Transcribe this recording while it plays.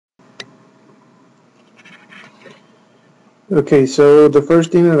Okay, so the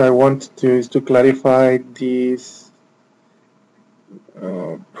first thing that I want to do is to clarify this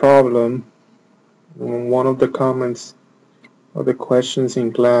problem. One of the comments of the questions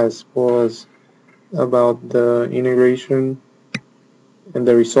in class was about the integration and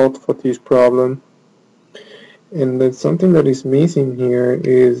the result for this problem. And then something that is missing here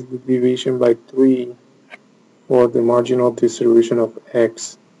is the division by 3 for the marginal distribution of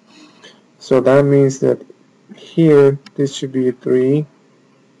x. So that means that here this should be 3,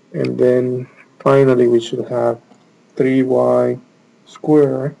 and then finally we should have 3y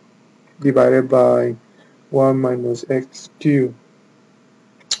squared divided by 1 minus x cubed,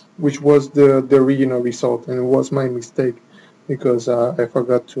 which was the original result, and it was my mistake because I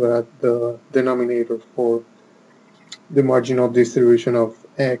forgot to add the denominator for the marginal distribution of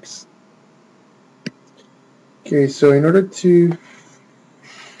x. Okay, so in order to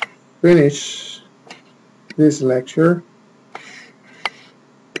finish this lecture,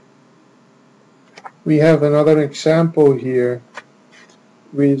 we have another example here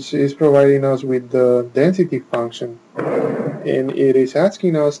which is providing us with the density function, and it is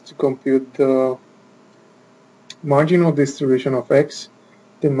asking us to compute the marginal distribution of x,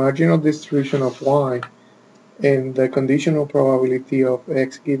 the marginal distribution of y, and the conditional probability of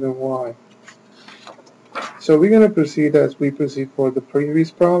x given y. So we're going to proceed as we proceed for the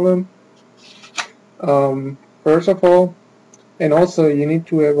previous problem. First of all, and also you need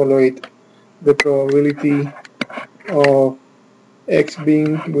to evaluate the probability of x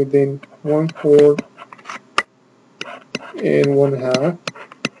being within 1/4 and 1/2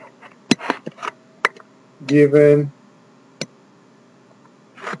 given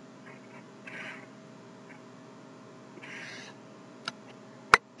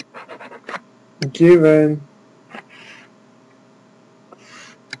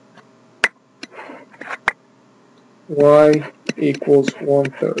y equals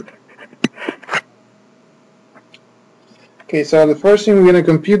 1/3. Okay, so the first thing we're going to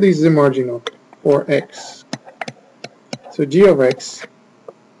compute is the marginal for x. So g of x,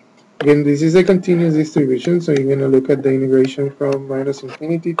 again, this is a continuous distribution, so you're going to look at the integration from minus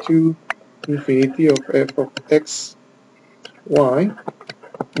infinity to infinity of f of x y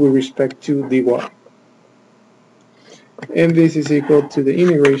with respect to dy. And this is equal to the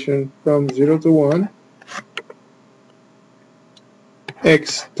integration from 0 to 1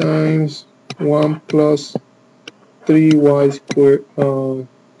 x times 1 plus 3y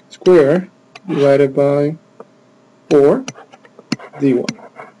square divided by 4 dy.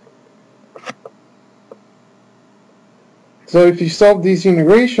 So if you solve this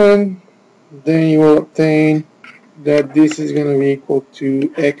integration, then you will obtain that this is going to be equal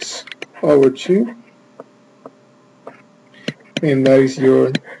to x over 2, and that is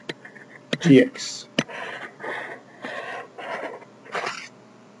your gx.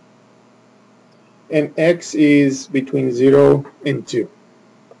 And x is between 0 and 2.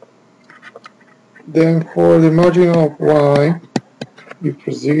 Then for the marginal of y, you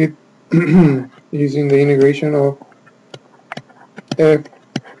proceed using the integration of f,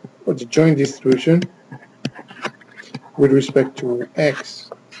 or the joint distribution, with respect to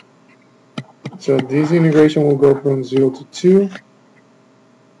x. So this integration will go from 0 to 2.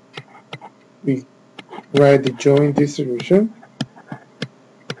 We write the joint distribution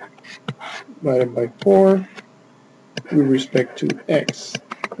divided by 4 with respect to x.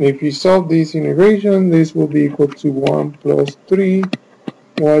 And if you solve this integration, this will be equal to 1 plus 3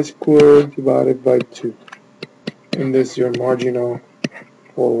 y squared divided by 2. And this is your marginal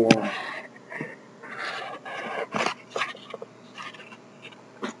for y.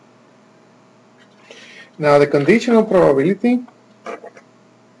 Now the conditional probability,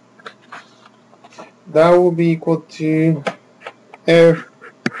 that will be equal to f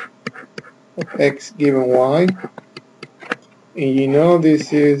of x given y. And you know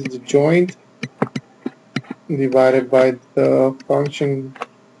this is the joint divided by the function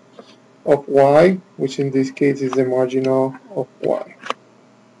of y, which in this case is the marginal of y.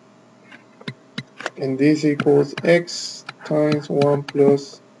 And this equals x times 1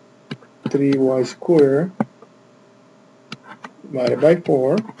 plus 3y squared divided by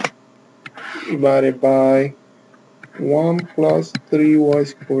 4 divided by 1 plus 3y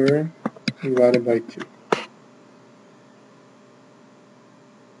squared divided by 2.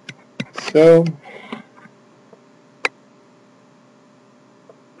 So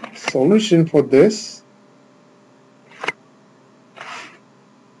solution for this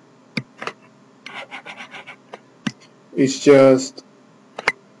is just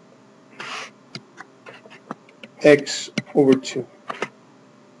x over 2,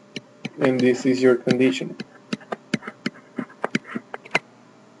 and this is your condition.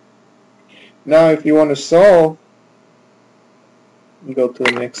 Now if you want to solve, you go to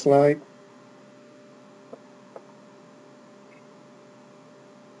the next slide.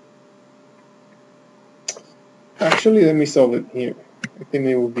 Actually, let me solve it here. I think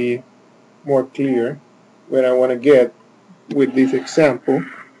it will be more clear where I want to get with this example.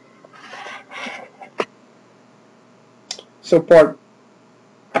 So part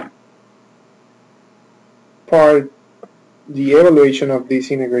the evaluation of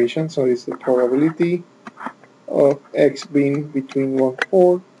this integration, so it's the probability of x being between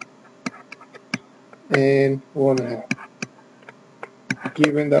 1/4 and 1/2,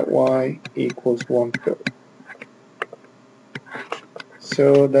 given that y equals 1/3.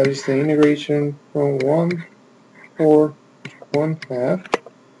 So that is the integration from 1/4 to 1/2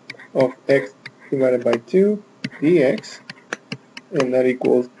 of x divided by 2 dx, and that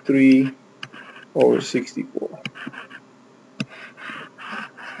equals 3/64.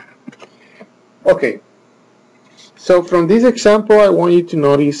 Okay, so from this example I want you to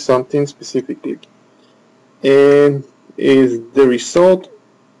notice something specifically, and is the result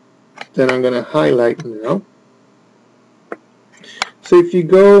that I'm going to highlight now. So if you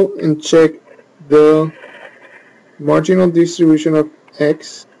go and check the marginal distribution of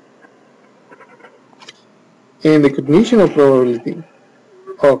x and the conditional probability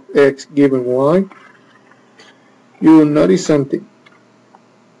of x given y, you will notice something.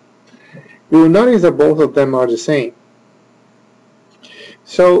 You will notice that both of them are the same.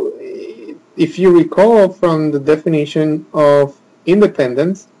 So if you recall from the definition of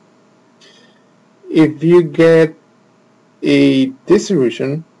independence, if you get a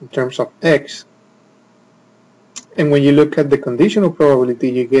distribution in terms of x, and when you look at the conditional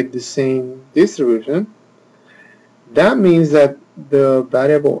probability you get the same distribution, that means that the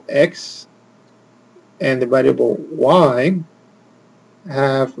variable x and the variable y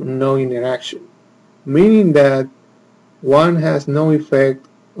have no interaction, meaning that one has no effect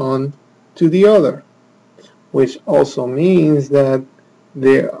on to the other, which also means that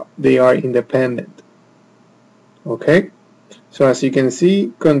they are independent. Okay, so as you can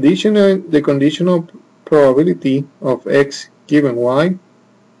see, the conditional probability of x given y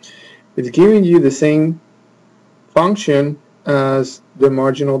is giving you the same function as the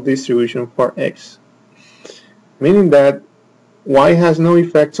marginal distribution for x, meaning that y has no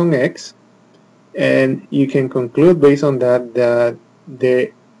effects on x, and you can conclude based on that that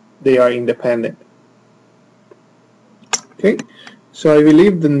they are independent. Okay, so I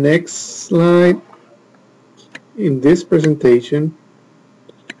believe the next slide in this presentation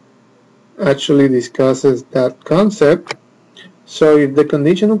actually discusses that concept. So if the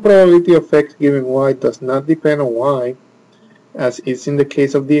conditional probability of x given y does not depend on y, as is in the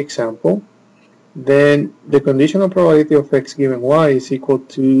case of the example, then the conditional probability of x given y is equal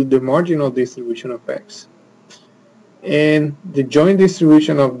to the marginal distribution of x. And the joint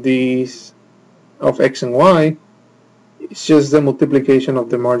distribution of these of x and y is just the multiplication of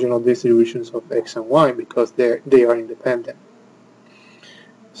the marginal distributions of x and y, because they are independent.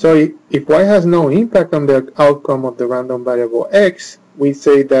 So if y has no impact on the outcome of the random variable x, we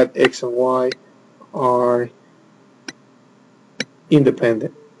say that x and y are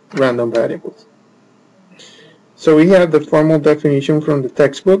independent random variables. So we have the formal definition from the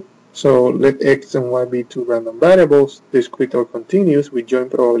textbook. So let x and y be two random variables, discrete or continuous, with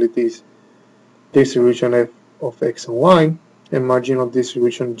joint probabilities distribution f of x and y, and marginal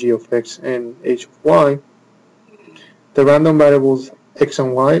distribution g of x and h of y. The random variables x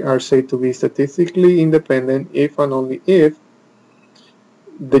and y are said to be statistically independent if and only if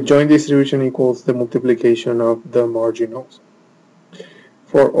the joint distribution equals the multiplication of the marginals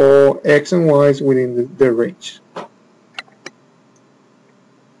for all x and y's within the range.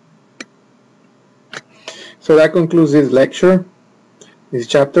 So that concludes this lecture. This is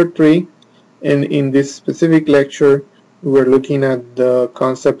chapter 3, and in this specific lecture we're looking at the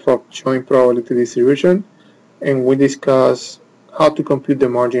concept of joint probability distribution, and we discuss how to compute the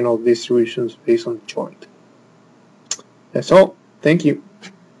marginal distributions based on the joint. That's all. Thank you.